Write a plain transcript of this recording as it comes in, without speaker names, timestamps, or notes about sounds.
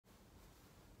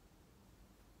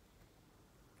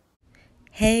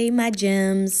Hey, my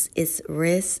gems, it's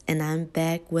Riss, and I'm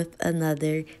back with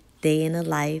another day in the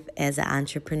life as an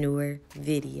entrepreneur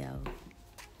video.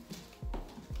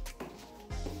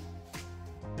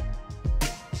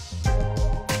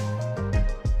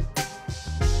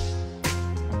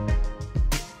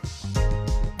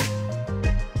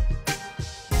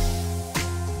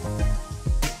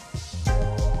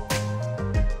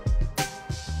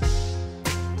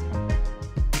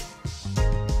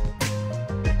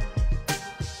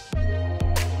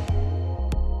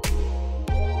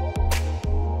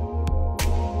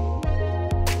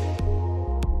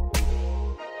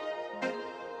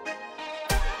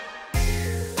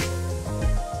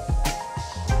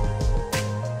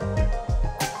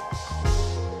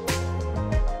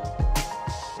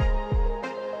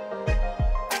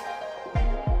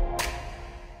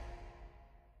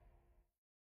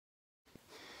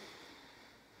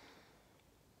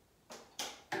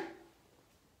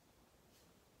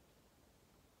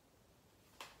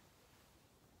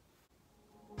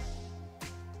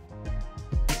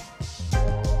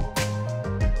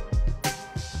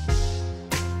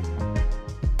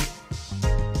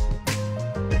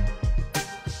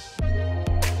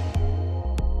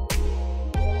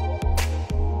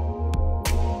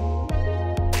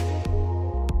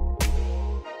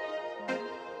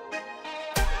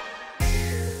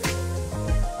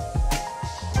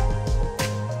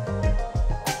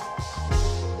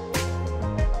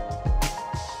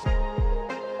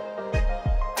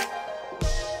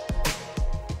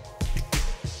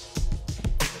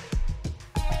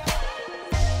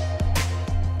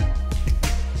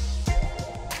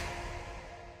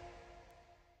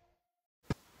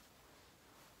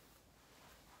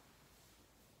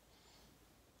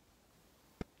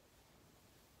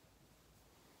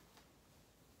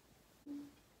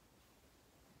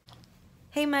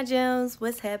 Hey, my gems,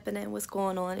 what's happening? What's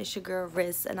going on? It's your girl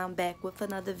Riss, and I'm back with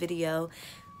another video.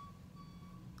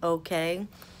 Okay,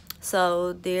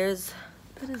 so there's,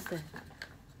 what is that?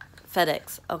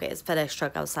 FedEx. Okay, it's FedEx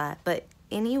truck outside. But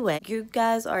anyway, you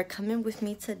guys are coming with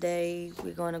me today.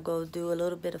 We're going to go do a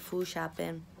little bit of food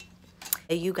shopping.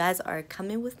 You guys are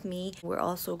coming with me. We're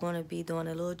also going to be doing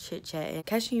a little chit chat and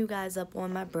catching you guys up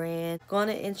on my brand. Going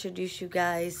to introduce you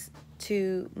guys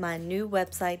to my new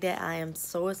website that I am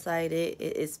so excited.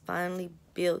 It is finally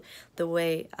built the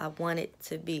way I want it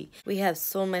to be. We have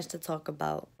so much to talk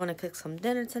about. I'm gonna cook some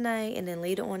dinner tonight, and then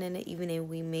later on in the evening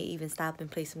we may even stop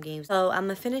and play some games. So I'm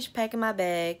gonna finish packing my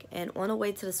bag, and on the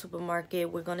way to the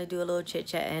supermarket we're gonna do a little chit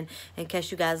chat and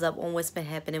catch you guys up on what's been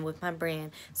happening with my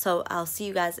brand. So I'll see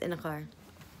you guys in the car.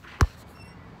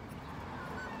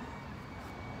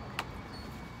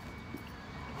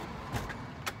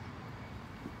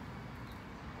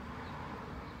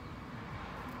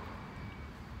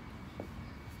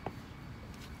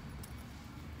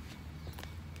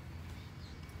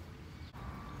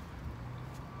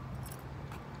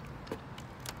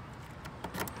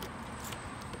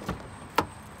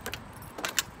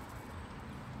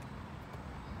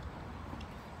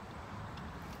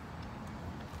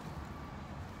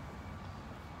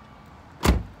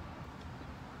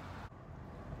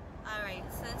 Alright,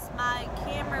 since my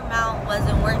camera mount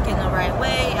wasn't working the right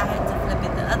way, I had to flip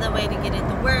it the other way to get it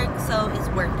to work, so it's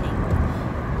working.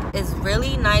 It's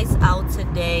really nice out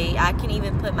today. I can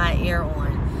even put my air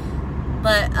on.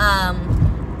 But I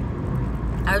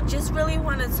just really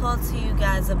want to talk to you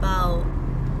guys about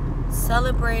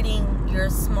celebrating your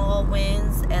small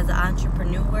wins as an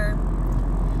entrepreneur.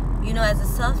 You know, as a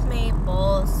self-made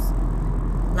boss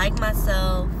like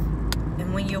myself,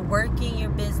 and when you're working your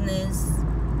business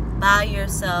by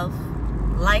yourself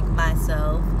like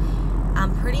myself,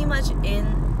 I'm pretty much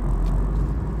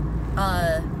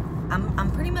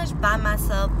I'm pretty much by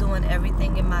myself doing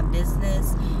everything in my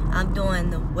business. I'm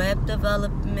doing the web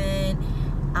development,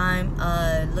 I'm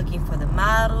looking for the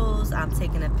models, I'm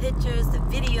taking the pictures, the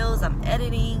videos, I'm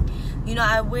editing. You know,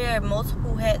 I wear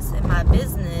multiple hats in my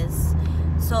business.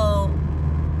 So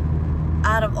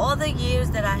out of all the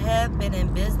years that I have been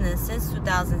in business since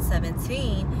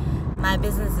 2017, my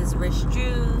business is Riss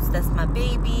Jewels. That's my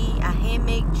baby. I hand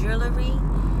make jewelry,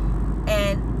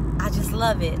 and I just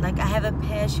love it. Like, I have a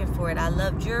passion for it. I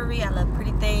love jewelry. I love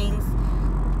pretty things,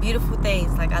 beautiful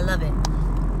things. Like, I love it.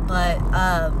 But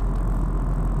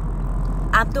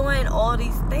I'm doing all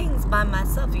these things by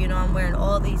myself. You know, I'm wearing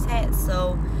all these hats.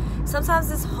 So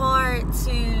sometimes it's hard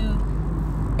to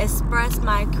express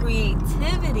my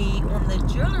creativity on the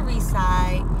jewelry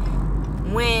side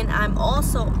when I'm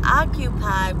also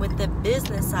occupied with the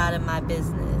business side of my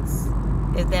business,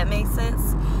 if that makes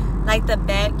sense. Like the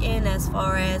back end, as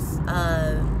far as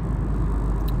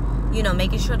you know,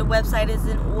 making sure the website is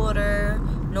in order,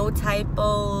 no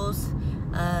typos,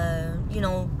 you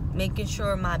know, making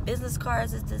sure my business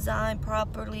cards is designed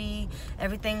properly,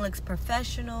 everything looks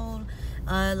professional.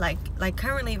 Like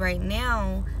currently right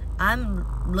now, I'm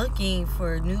looking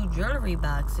for new jewelry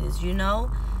boxes, you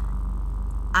know.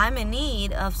 I'm in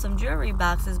need of some jewelry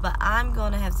boxes, but I'm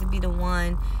going to have to be the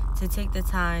one to take the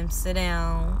time, sit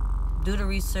down, do the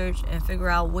research, and figure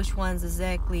out which ones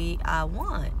exactly I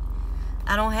want.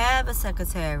 I don't have a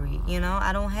secretary, you know.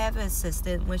 I don't have an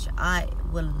assistant, which I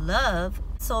would love.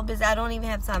 So busy, I don't even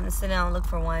have time to sit down and look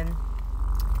for one.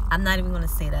 I'm not even going to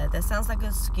say that. That sounds like an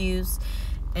excuse,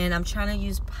 and I'm trying to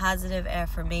use positive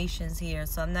affirmations here,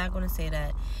 so I'm not going to say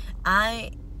that.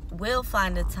 I will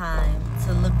find the time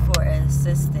to look for an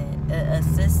assistant. An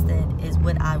assistant is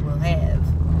what I will have.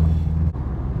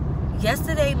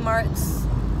 Yesterday marks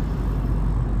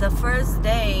the first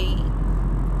day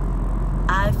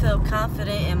I feel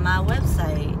confident in my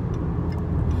website.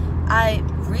 I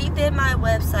redid my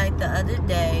website the other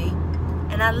day,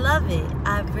 and I love it.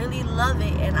 I really love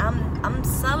it, and I'm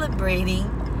celebrating.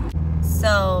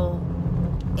 So,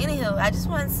 anywho, I just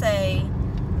want to say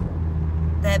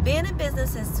that being in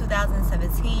business since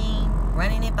 2017,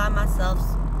 running it by myself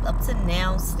up to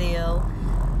now still,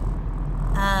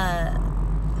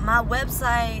 my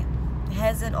website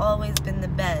hasn't always been the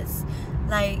best.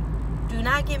 Like, do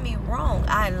not get me wrong.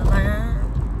 I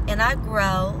learn and I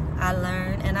grow. I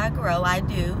learn and I grow. I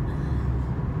do.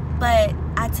 But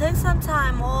I took some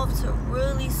time off to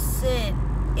really sit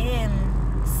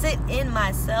in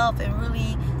myself and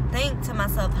really think to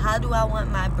myself, how do I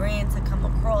want my brand to come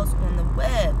across on the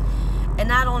web? And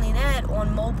not only that,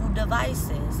 on mobile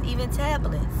devices, even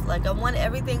tablets. Like, I want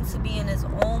everything to be in its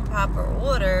own proper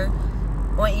order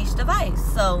on each device.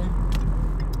 So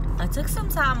I took some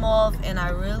time off and I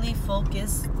really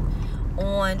focused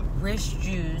on Rich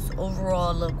Jew's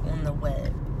overall look on the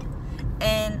web.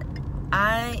 And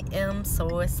I am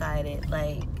so excited.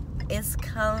 Like, it's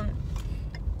come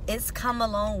a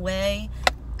long way,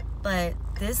 but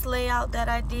this layout that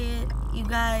I did, you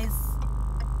guys,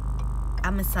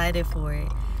 I'm excited for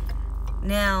it.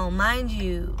 Now, mind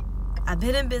you, I've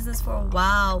been in business for a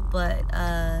while, but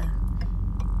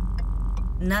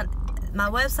my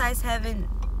websites haven't,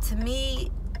 to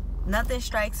me, nothing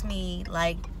strikes me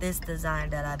like this design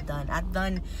that I've done. I've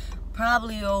done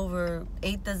probably over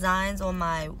 8 designs on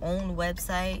my own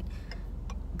website,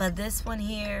 but this one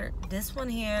here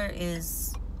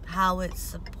is how it's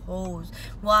supposed.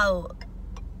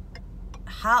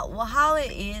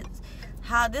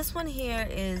 How this one here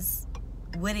is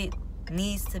what it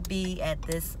needs to be at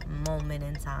this moment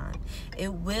in time.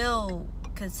 It will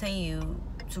continue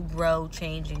to grow,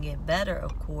 change, and get better,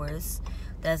 of course.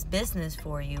 That's business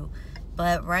for you.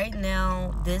 But right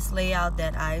now, this layout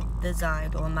that I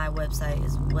designed on my website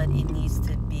is what it needs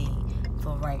to be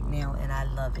for right now, and I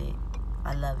love it.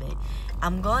 I love it.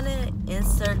 I'm going to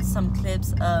insert some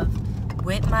clips of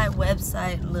what my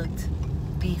website looked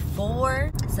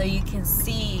before, so you can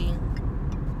see,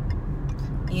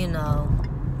 you know,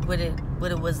 what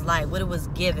it was like, what it was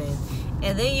given,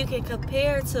 and then you can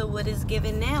compare to what it's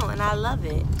given now, and I love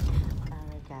it.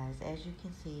 Alright guys, as you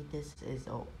can see, this is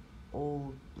an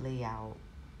old layout.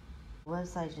 The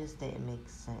website just didn't make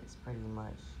sense pretty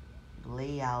much. The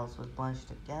layouts was bunched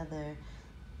together,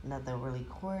 nothing really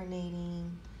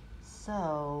coordinating,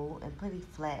 and pretty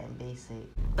flat and basic.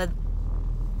 But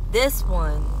this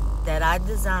one that I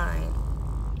designed,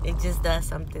 it just does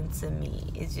something to me.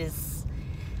 It just,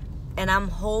 and I'm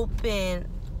hoping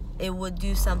it would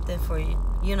do something for,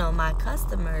 you know, my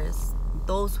customers.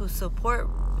 Those who support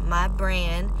my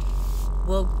brand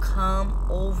will come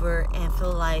over and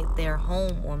feel like they're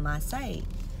home on my site.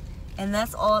 And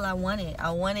that's all I wanted.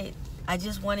 I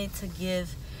just wanted to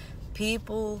give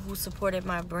people who supported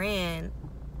my brand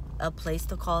a place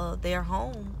to call their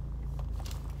home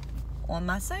on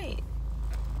my site.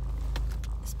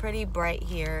 It's pretty bright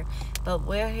here, but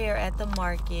we're here at the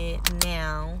market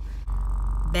now,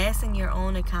 basking your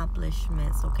own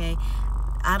accomplishments, okay?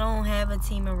 I don't have a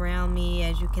team around me.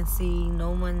 As you can see, no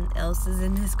one else is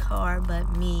in this car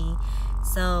but me.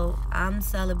 So I'm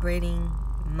celebrating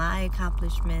my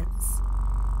accomplishments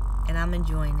and I'm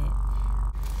enjoying it.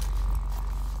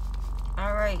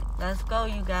 All right, let's go,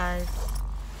 you guys.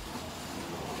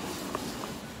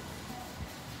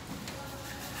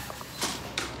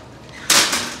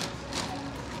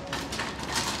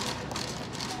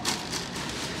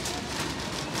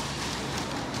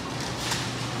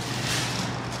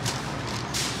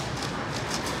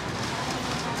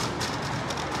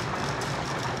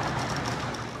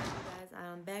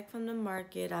 From the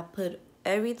market, I put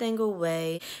everything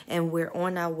away, and we're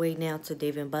on our way now to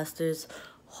Dave & Buster's.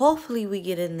 Hopefully we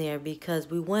get in there because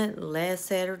we went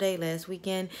last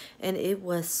weekend, and it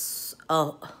was,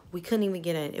 oh, we couldn't even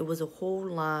get in. It was a whole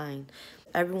line.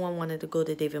 Everyone wanted to go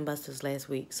to Dave & Buster's last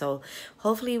week. So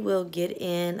hopefully we'll get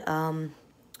in,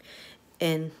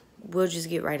 and we'll just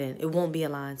get right in. It won't be a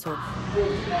line. So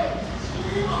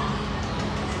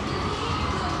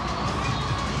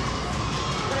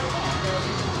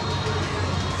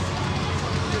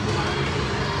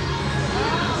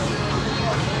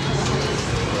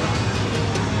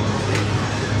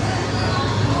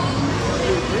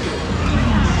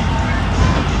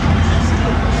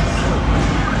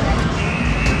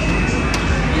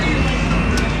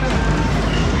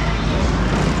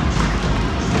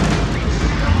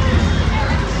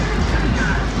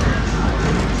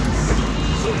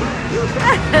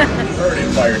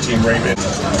Fire Team Raven.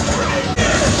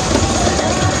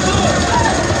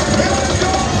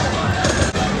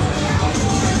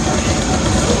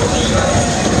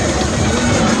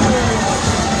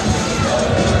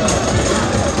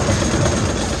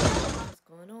 what's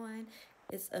going on?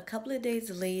 It's a couple of days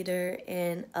later,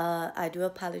 and I do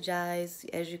apologize.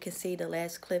 As you can see, the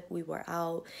last clip we were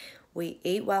out. We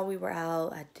ate while we were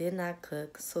out. I did not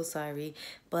cook, so sorry.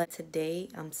 But today,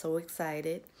 I'm so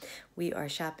excited. We are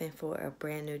shopping for a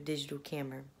brand new digital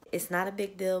camera. It's not a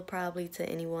big deal probably to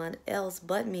anyone else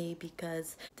but me,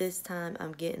 because this time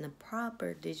I'm getting a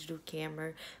proper digital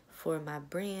camera for my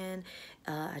brand.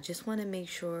 I just want to make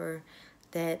sure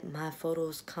that my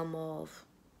photos come off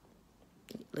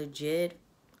legit,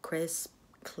 crisp,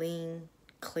 clean,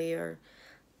 clear.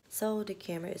 So the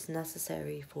camera is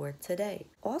necessary for today.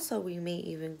 Also, we may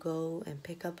even go and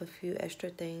pick up a few extra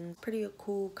things. Pretty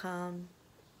cool, calm,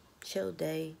 chill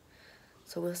day.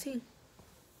 So we'll see.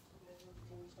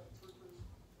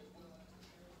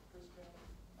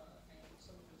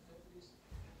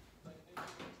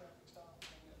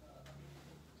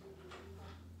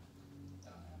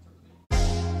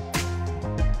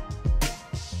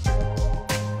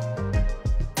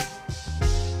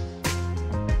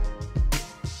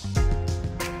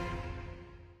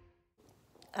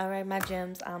 All right, my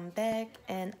gems, I'm back,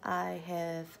 and I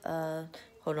have,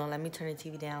 hold on, let me turn the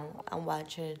TV down. I'm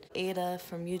watching Ada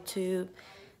from YouTube.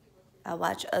 I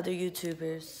watch other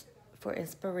YouTubers for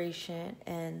inspiration,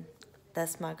 and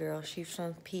that's my girl. She's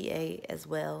from PA as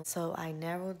well. So I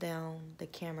narrowed down the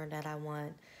camera that I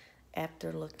want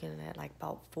after looking at like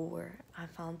about 4. I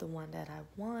found the one that I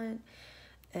want,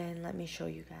 and let me show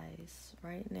you guys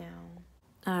right now.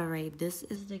 All right, this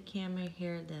is the camera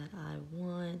here that I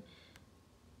want.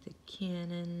 The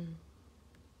Canon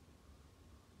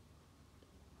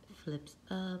flips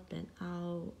up and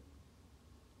out.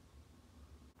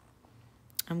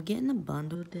 I'm getting a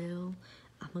bundle deal.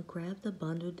 I'm gonna grab the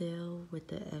bundle deal with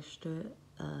the extra,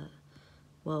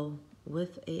 well,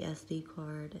 with a SD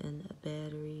card and a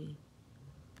battery,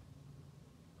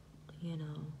 you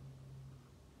know.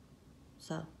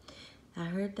 So, I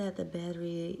heard that the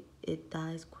battery, it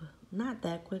dies not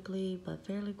that quickly, but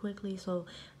fairly quickly. So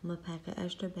I'm gonna pack an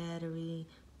extra battery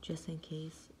just in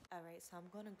case. All right, so I'm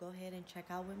gonna go ahead and check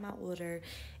out with my order,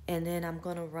 and then I'm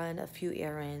gonna run a few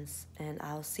errands, and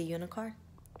I'll see you in the car.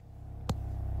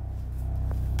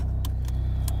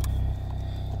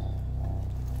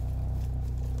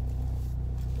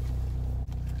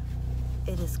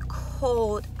 It is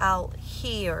cold out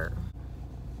here.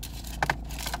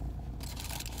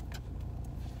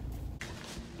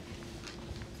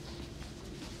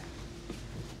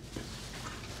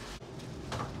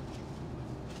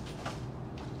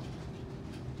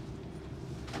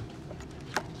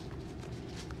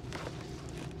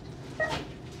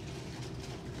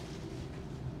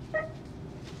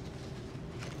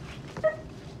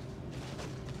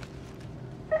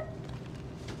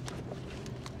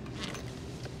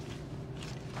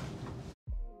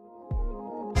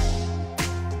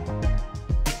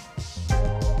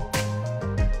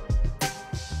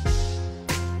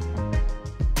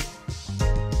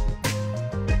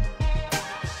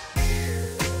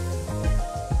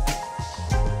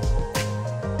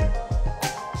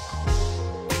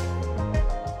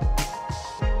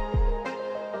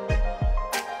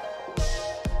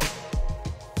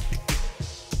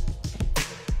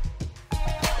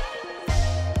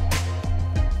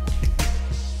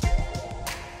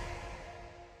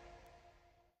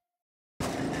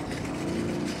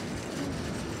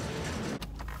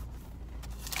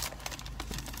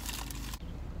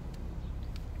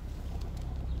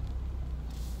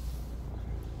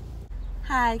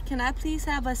 Hi, can I please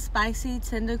have a spicy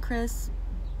tender crisp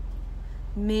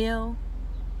meal?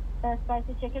 A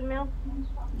spicy chicken meal?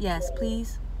 Yes,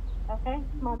 please. Okay,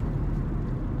 come on.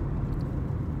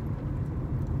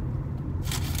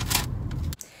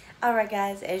 Alright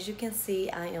guys, as you can see,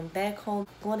 I am back home.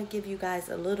 I want to give you guys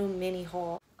a little mini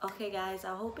haul. Okay guys,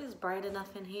 I hope it's bright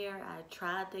enough in here. I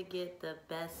tried to get the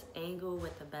best angle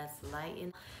with the best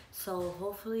lighting. So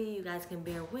hopefully you guys can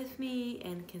bear with me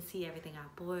and can see everything I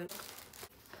bought.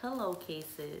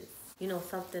 Pillowcases. You know,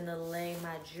 something to lay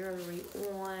my jewelry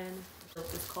on. So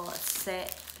it's called satin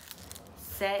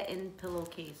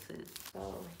pillowcases.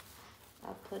 So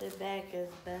I put it back as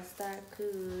best I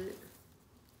could.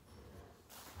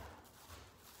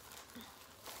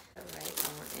 Right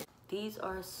on it. These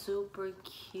are super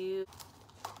cute.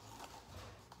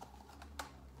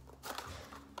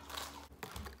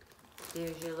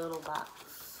 There's your little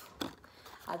box.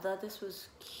 I thought this was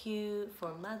cute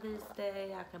for Mother's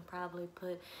Day. I can probably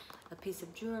put a piece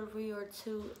of jewelry or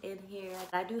two in here.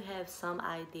 I do have some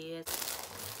ideas.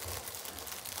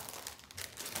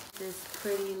 This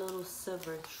pretty little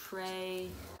silver tray.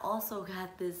 Also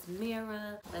got this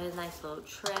mirror, a nice little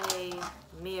tray,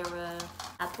 mirror.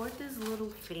 I bought this little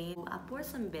fan. I bought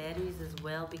some batteries as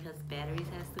well because batteries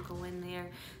has to go in there.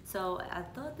 So I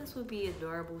thought this would be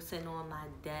adorable sitting on my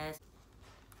desk.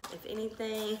 If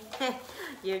anything,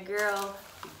 your girl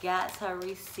got her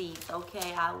receipts.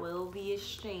 Okay, I will be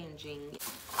exchanging.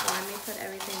 So let me put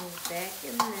everything back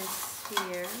in this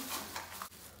here.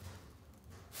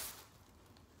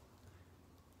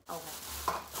 Okay.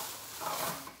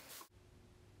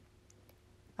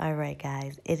 All right,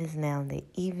 guys, it is now the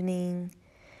evening.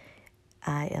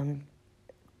 I am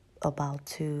about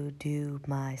to do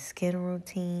my skin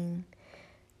routine.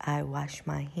 I wash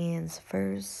my hands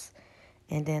first,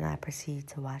 and then I proceed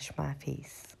to wash my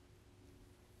face.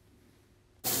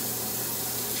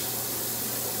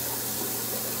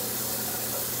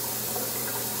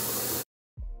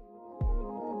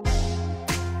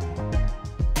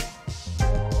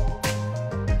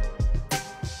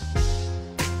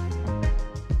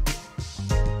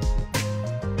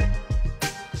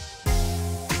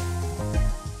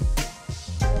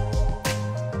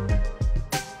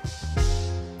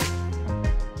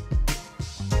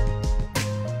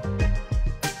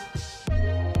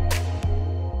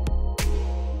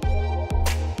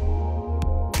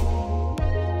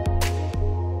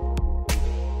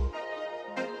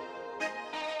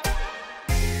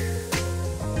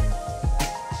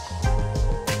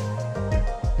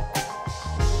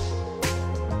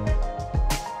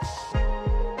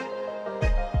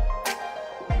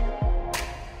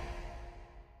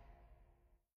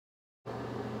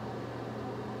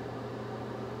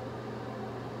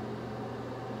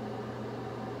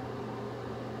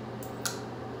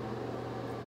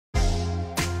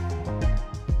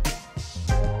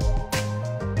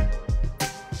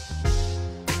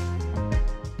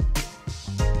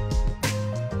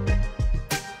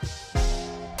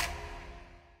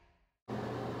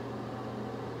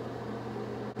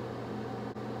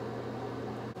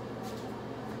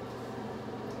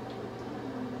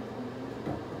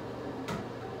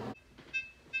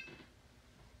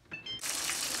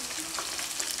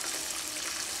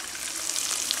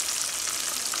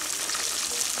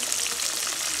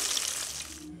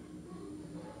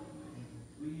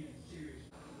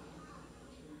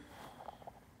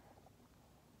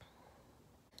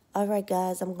 Alright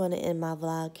guys, I'm going to end my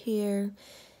vlog here.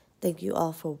 Thank you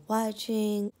all for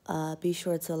watching. Be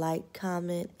sure to like,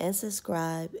 comment, and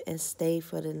subscribe, and stay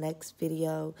for the next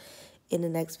video. In the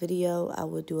next video, I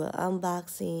will do an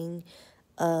unboxing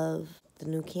of the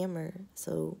new camera.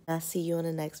 So I'll see you in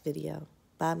the next video.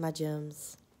 Bye, my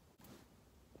gems.